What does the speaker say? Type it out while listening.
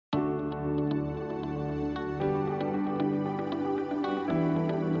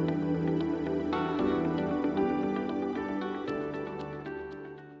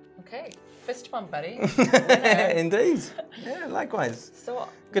one, buddy. Indeed. Yeah, likewise. So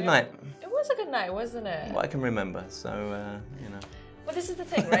good night. It was a good night, wasn't it? What I can remember, so, you know. Well, this is the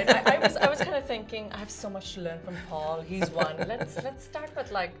thing, right? I was kind of thinking, I have so much to learn from Paul. He's one. Let's start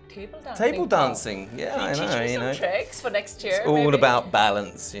with like table dancing. Table dancing, yeah, Can you teach me some tricks for next year? It's all about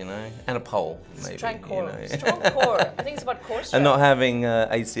balance, you know, and a pole, maybe. Strong core. You know. Strong core. I think it's about core strength. And not having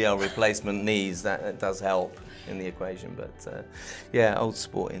ACL replacement knees, that does help in the equation. But yeah, old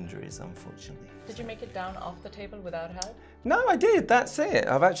sport injuries, unfortunately. Did you make it down off the table without help? No, I did. That's it.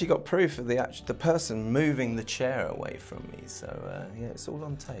 I've actually got proof of the person moving the chair away from me. So yeah, it's all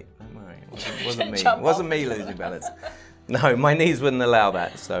on tape. Don't worry. It wasn't me. It wasn't me losing balance. No, my knees wouldn't allow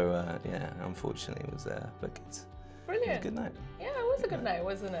that. So yeah, unfortunately, it was but brilliant. It was a good night. Yeah, it was a good night,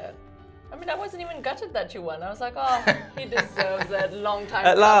 wasn't it? I mean, I wasn't even gutted that you won. I was like, oh, he deserves it. Long time.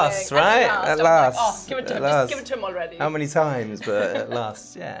 At last, right? At last. Like, oh, give it to him. Just give it to him already. How many times? But at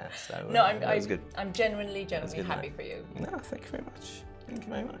last, yeah. So no, that was good. I'm genuinely happy for you. No, thank you very much. Thank you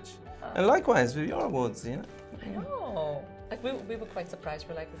very much. And likewise with your awards, you know. I know. Like we were quite surprised.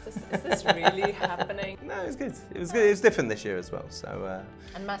 We're like, is this really happening? No, it was good. It was good. It was different this year as well. So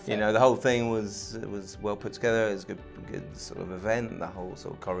and massive. You know, the whole thing was well put together. It was a good sort of event. The whole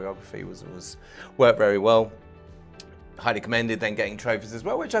sort of choreography was worked very well. Highly commended. Then getting trophies as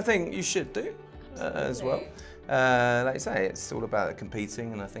well, which I think you should do as well. Like I say, it's all about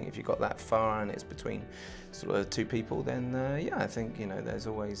competing, and I think if you got that far and it's between sort of two people, then yeah, I think, you know, there's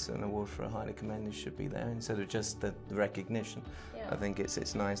always an award for a highly commended should be there instead of just the recognition. Yeah. I think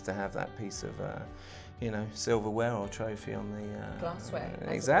it's nice to have that piece of you know, silverware or trophy on the glassware.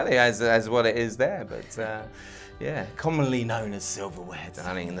 Exactly, as what it is there, but yeah, commonly known as silverware,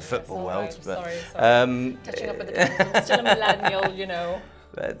 darling, in the football world. But sorry. Catching up with the times. Still a millennial, you know.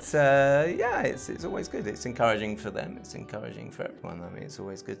 But yeah, it's always good. It's encouraging for them. It's encouraging for everyone. I mean, it's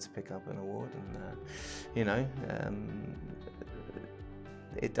always good to pick up an award, and you know,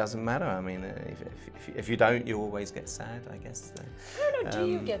 it doesn't matter. I mean, if you don't, you always get sad, I guess. I don't know. Do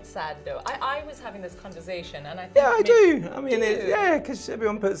you get sad though? I was having this conversation, and I think yeah, I do. I mean, yeah, because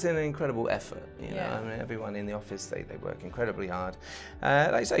everyone puts in an incredible effort. You know, I mean, everyone in the office they work incredibly hard.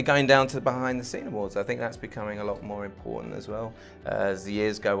 Like I say, going down to the behind the scene awards, I think that's becoming a lot more important as well as the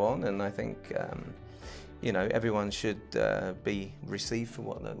years go on, and I think. You know, everyone should be received for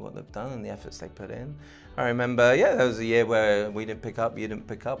what they've done and the efforts they put in. I remember, yeah, there was a year where we didn't pick up, you didn't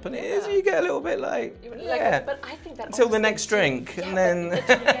pick up, and it is, you get a little bit like, yeah, but I think that until the next drink, and then but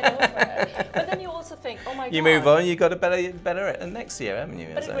you get over it. But then you also think, oh my God. You move on, you got to better it next year, haven't you?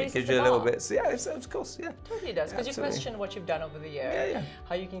 But so it gives you a little bit, yeah, of course, yeah. Totally does, because you question what you've done over the year,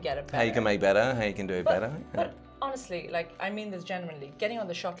 how you can get it better. How you can make better, how you can do it better. But honestly, like, I mean this genuinely, getting on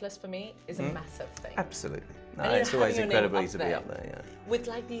the shot list for me is a massive thing. Absolutely. No, it's always incredibly to be up there, yeah. With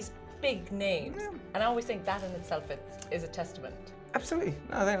like these big names, and I always think that in itself is a testament. Absolutely,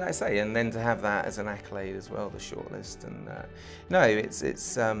 no, I think like I say, and then to have that as an accolade as well, the shortlist, and no, it's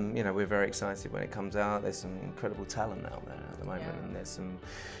you know, we're very excited when it comes out. There's some incredible talent out there at the moment, and there's some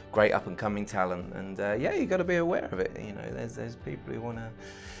great up and coming talent, and yeah, you got to be aware of it. You know, there's people who want to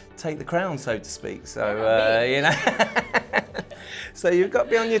take the crown, so to speak. So you know. So you've got to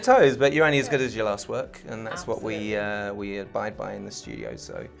be on your toes, but you're only as good as your last work, and that's what we abide by in the studio.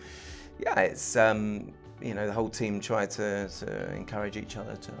 So, yeah, it's you know, the whole team try to encourage each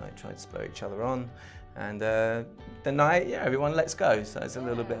other, to try to spur each other on, and the night, yeah, everyone lets go. So it's a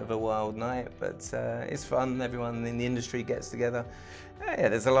little bit of a wild night, but it's fun. Everyone in the industry gets together. Yeah,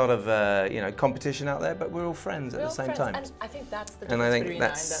 there's a lot of you know, competition out there, but we're all friends at the same time. And I think that's the difference between our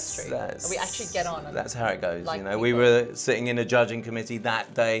industry. We actually get on. That's how it goes. Like you know, we were sitting in a judging committee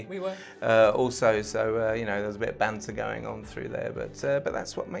that day. We were. Also, so you know, there was a bit of banter going on through there, but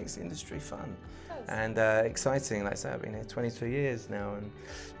that's what makes the industry fun. And exciting. Like I say, I've been here 22 years now, and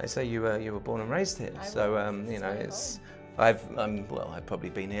they say you were born and raised here. So you know, it's. Well, I've probably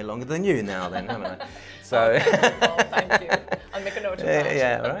been here longer than you now then, haven't I? So thank you. I'll make a note of that.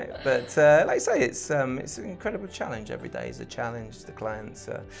 Yeah, right. But like I say, it's an incredible challenge. Every day is a challenge. The clients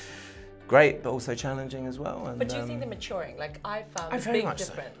are great, but also challenging as well. And, but do you think they're maturing? Like, I found a big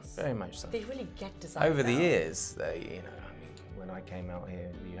difference. Very much so. They really get design over the years. You know, I mean, when I came out here,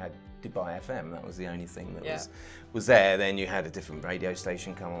 you had Dubai FM. That was the only thing that was there. Then you had a different radio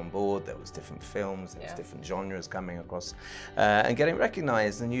station come on board. There was different films. There was different genres coming across and getting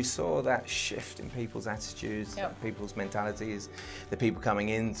recognised. And you saw that shift in people's attitudes, people's mentalities, the people coming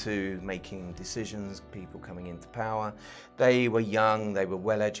into making decisions, people coming into power. They were young. They were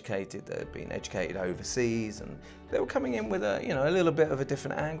well educated. They had been educated overseas, and they were coming in with a, you know, a little bit of a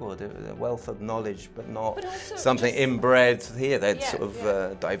different angle, a wealth of knowledge, but not something inbred here. They had sort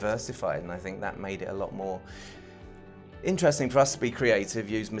of diversity diversified, and I think that made it a lot more interesting for us to be creative,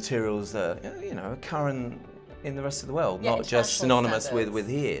 use materials that are current in the rest of the world, not just synonymous with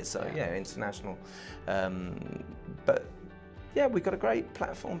here. So international. But yeah, we've got a great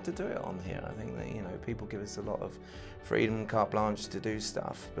platform to do it on here. I think that people give us a lot of freedom, carte blanche to do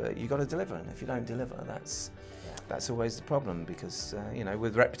stuff, but you got to deliver. And if you don't deliver, that's always the problem, because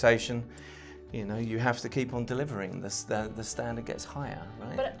with reputation, you have to keep on delivering. The standard gets higher,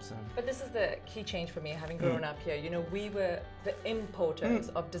 right? But this is the key change for me, having grown up here. We were the importers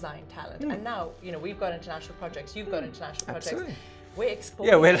of design talent, and now we've got international projects. You've got international projects. Absolutely. We're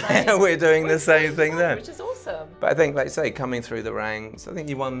exporting. Yeah, we're doing the same thing there, which is awesome. But I think, like you say, coming through the ranks, I think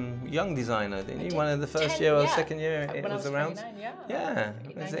you won Young Designer, didn't you? One of the first year or second year it was around. 29, yeah.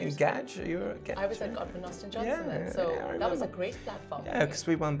 Was it in Gadge? You were at Gadge? I was at Godwin Austen Johnson then, so that was a great platform. Yeah, because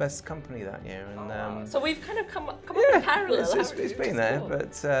we won Best Company that year, and so we've kind of come up in parallel. It's been there,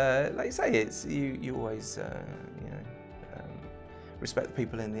 but like you say, it's you always respect the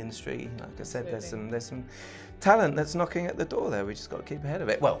people in the industry. Like I said, there's some talent that's knocking at the door there. We just got to keep ahead of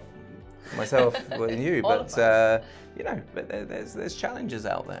it. Well, myself, and you, but but there's challenges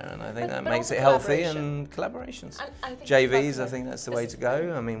out there, and I think that makes it healthy, and collaborations. JVs, I think that's the way to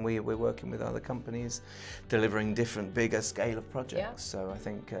go. I mean, we're working with other companies, delivering different, bigger scale of projects. So I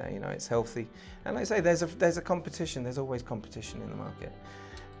think it's healthy, and like I say, there's a competition. There's always competition in the market.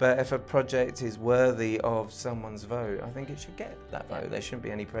 But if a project is worthy of someone's vote, I think it should get that vote. There shouldn't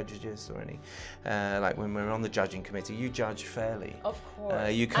be any prejudice or any, like when we're on the judging committee, you judge fairly. Of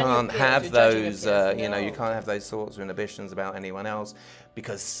course. You can't have those, you can't have those thoughts or inhibitions about anyone else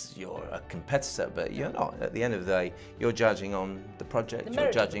because you're a competitor, but you're not. At the end of the day, you're judging on the project,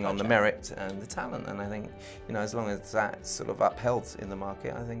 you're judging on the merit and the talent. And I think, as long as that's sort of upheld in the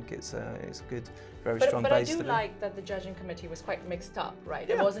market, I think it's a good, very strong base. But I do like that the judging committee was quite mixed up, right?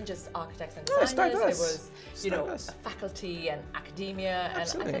 It wasn't just architects and designers. It was, faculty and academia.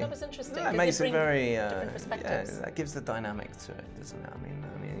 Absolutely. And I thought that was interesting. Yeah, it makes it very, different perspectives. that gives the dynamic to it, doesn't it? I mean,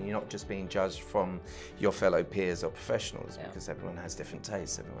 you're not just being judged from your fellow peers or professionals, because everyone has different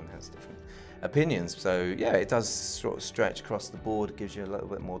tastes, everyone has different opinions. So yeah, it does sort of stretch across the board. It gives you a little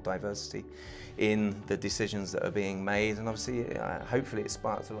bit more diversity in the decisions that are being made, and obviously, hopefully, it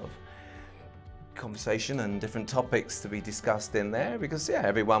sparks a lot of conversation and different topics to be discussed in there, because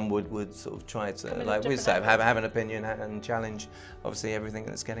everyone would sort of try to, like we say, have an opinion and challenge obviously everything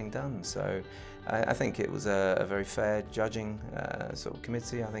that's getting done. So I think it was a very fair judging sort of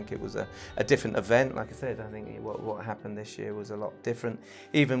committee. I think it was a different event. Like I said, I think what happened this year was a lot different,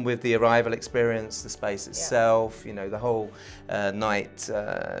 even with the arrival experience, the space itself, the whole night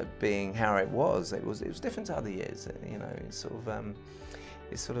being how it was different to other years.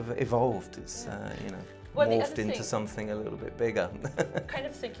 It's sort of evolved. It's morphed into something a little bit bigger. Kind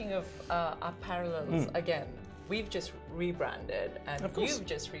of thinking of our parallels again. We've just rebranded, and you've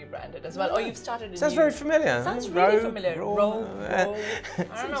just rebranded as well. Or you've started. Sounds very familiar. Sounds really familiar. Rogue. I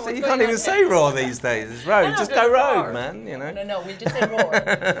don't know. So you can't even say raw these days. It's rogue. Just go rogue, man. No, we'll just say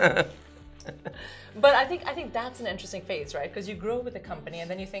raw. But I think that's an interesting phase, right? Because you grow with the company,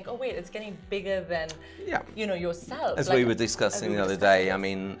 and then you think, oh wait, it's getting bigger than yourself. As we were discussing the other day, I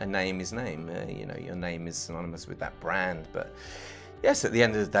mean, a name is name. Your name is synonymous with that brand. But yes, at the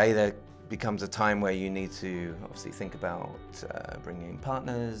end of the day, there becomes a time where you need to obviously think about bringing in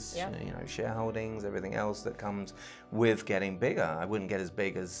partners, shareholdings, everything else that comes with getting bigger. I wouldn't get as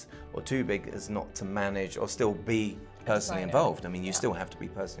big as, or too big as not to manage or still be personally involved. I mean, you still have to be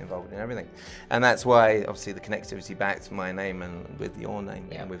personally involved in everything. And that's why obviously the connectivity back to my name and with your name,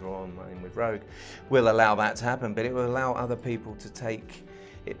 and with Ron and with Rogue, will allow that to happen, but it will allow other people to take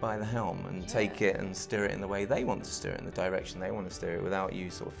it by the helm and take it and steer it in the way they want to steer it, in the direction they want to steer it, without you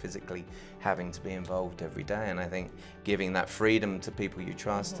sort of physically having to be involved every day. And I think giving that freedom to people you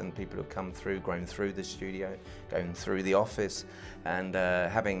trust and people who have come through, grown through the studio, going through the office, and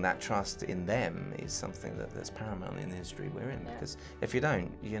having that trust in them is something that's paramount in the industry we're in. Because if you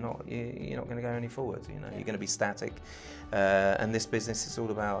don't, you're not going to go any forward. You're going to be static. And this business is all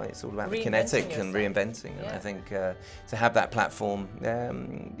about the kinetic and reinventing. And I think to have that platform,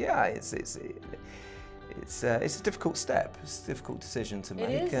 it's a difficult step. It's a difficult decision to make.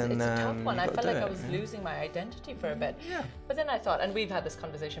 It is. It's a tough one. I felt like I was losing my identity for a bit. Yeah. But then I thought, and we've had this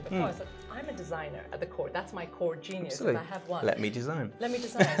conversation before, I said, I'm a designer at the core. That's my core genius. Absolutely. I have one. Let me design. Let me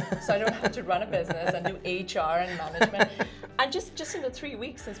design. So I don't have to run a business and do HR and management. And just in the 3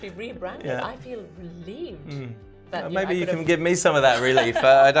 weeks since we've rebranded, I feel relieved. Maybe you can give me some of that relief.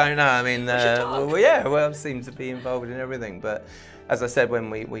 I don't know. I mean, I seem to be involved in everything, but as I said when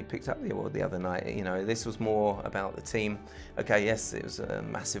we picked up the award the other night, you know, this was more about the team. Okay, yes, it was a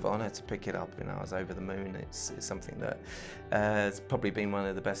massive honour to pick it up. You know, I was over the moon. It's something that has probably been one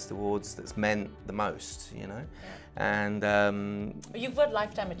of the best awards that's meant the most. You know, and you've got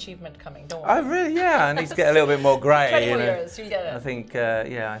lifetime achievement coming, don't worry. Oh really? Yeah, I need to get a little bit more grey. 20 more years, you'll get it.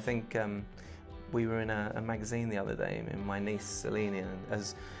 I think we were in a magazine the other day, in my niece Selena,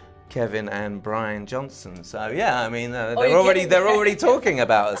 as Kevin and Brian Johnson. So yeah, I mean, they're already talking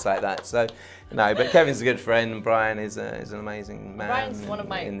about us like that. So no, but Kevin's a good friend, and Brian is an amazing man. Brian's one of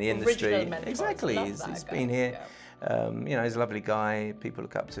my in the industry. Mentors. Exactly, he's been here. Yeah. You know, he's a lovely guy. People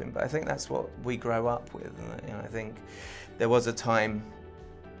look up to him. But I think that's what we grow up with. And, you know, I think there was a time,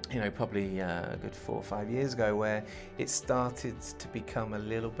 you know, probably a good 4 or 5 years ago, where it started to become a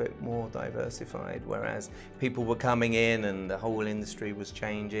little bit more diversified, whereas people were coming in and the whole industry was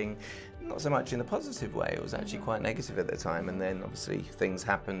changing, not so much in a positive way. It was actually quite negative at the time, and then obviously things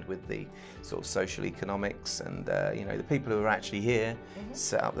happened with the sort of social economics, and you know, the people who are actually here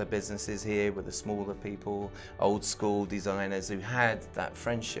set up their businesses here with the smaller people, old school designers who had that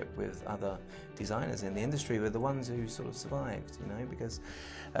friendship with other designers in the industry were the ones who sort of survived, you know, because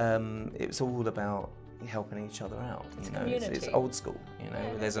it's all about helping each other out. It's old school. You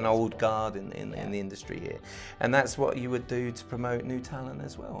know, there's an old guard in the industry here, and that's what you would do to promote new talent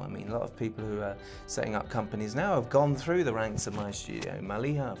as well. I mean, a lot of people who are setting up companies now have gone through the ranks of my studio.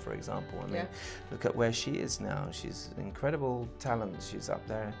 Maliha, for example. I mean, look at where she is now. She's incredible talent. She's up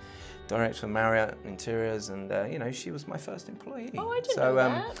there, director of Marriott Interiors, and you know, she was my first employee. Oh, I didn't know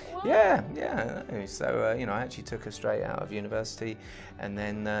that. Wow. Yeah. So you know, I actually took her straight out of university, and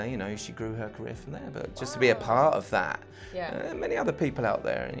then you know, she grew her career from there. But just to be a part of that, many other people out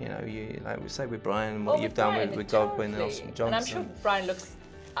there, and you know, you like we say with Brian, what you've done with Godwin and Austin Johnson. And I'm sure Brian looks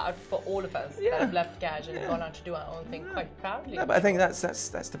out for all of us that have left Gage and gone on to do our own thing quite proudly. No, but I think that's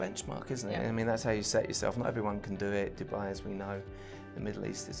the benchmark, isn't it? I mean, that's how you set yourself. Not everyone can do it. Dubai, as we know, the Middle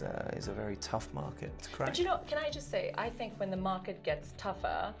East is a very tough market to crack. But you know, can I just say, I think when the market gets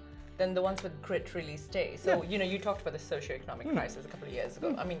tougher, then the ones with grit really stay. So, you know, you talked about the socio-economic crisis a couple of years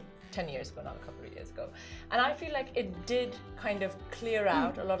ago. I mean, 10 years ago, not a couple of years ago. And I feel like it did kind of clear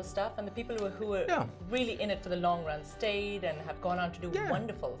out a lot of stuff, and the people who were really in it for the long run stayed and have gone on to do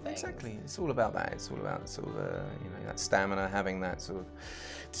wonderful things. Exactly. It's all about that. It's all about sort of, you know, that stamina, having that sort of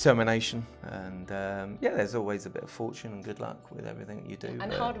determination. And there's always a bit of fortune and good luck with everything you do.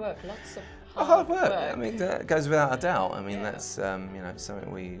 And hard work, lots of hard work. I mean, that goes without a doubt. I mean, that's you know,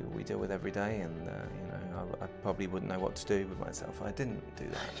 something we deal with every day, and you know, I probably wouldn't know what to do with myself if I didn't do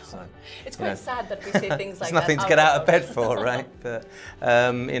that. So, it's quite sad that we say things like that. It's nothing to get out of bed for, right? But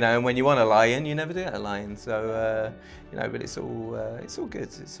you know, and when you want a lion, you never do get a lion. So you know, but it's all good.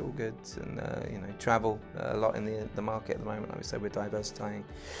 It's all good, and you know, travel a lot in the market at the moment. Like we say, we're diversifying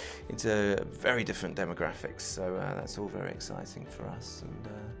into very different demographics. So that's all very exciting for us, and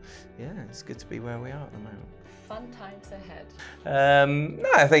yeah, it's good to be where we are at the moment. Fun times ahead. No,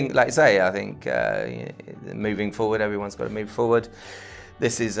 I think, like I say, I think moving forward, everyone's got to move forward.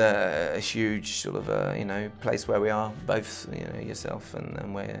 This is a huge sort of you know, place where we are, both, you know, yourself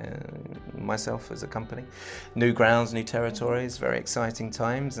and myself as a company. New grounds, new territories, very exciting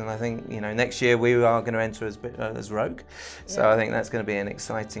times, and I think, you know, next year we are going to enter as Rogue. So I think that's going to be an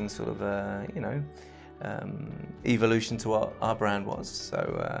exciting sort of you know, evolution to what our brand was. So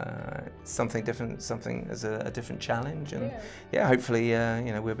something different, something as a different challenge, and hopefully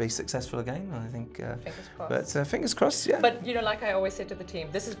you know, we'll be successful again. I think. Fingers crossed. But fingers crossed, yeah. But you know, like I always say to the team,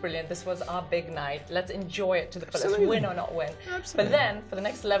 this is brilliant. This was our big night. Let's enjoy it to the fullest, win or not win. Absolutely. But then for the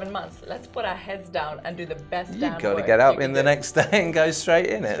next 11 months, let's put our heads down and do the best. You've got to get up in the next day and go straight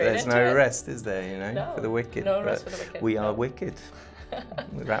in it. There's no rest, is there? You know, for the wicked. No rest for the wicked. We are wicked.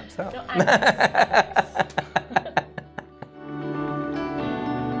 It wraps up. No,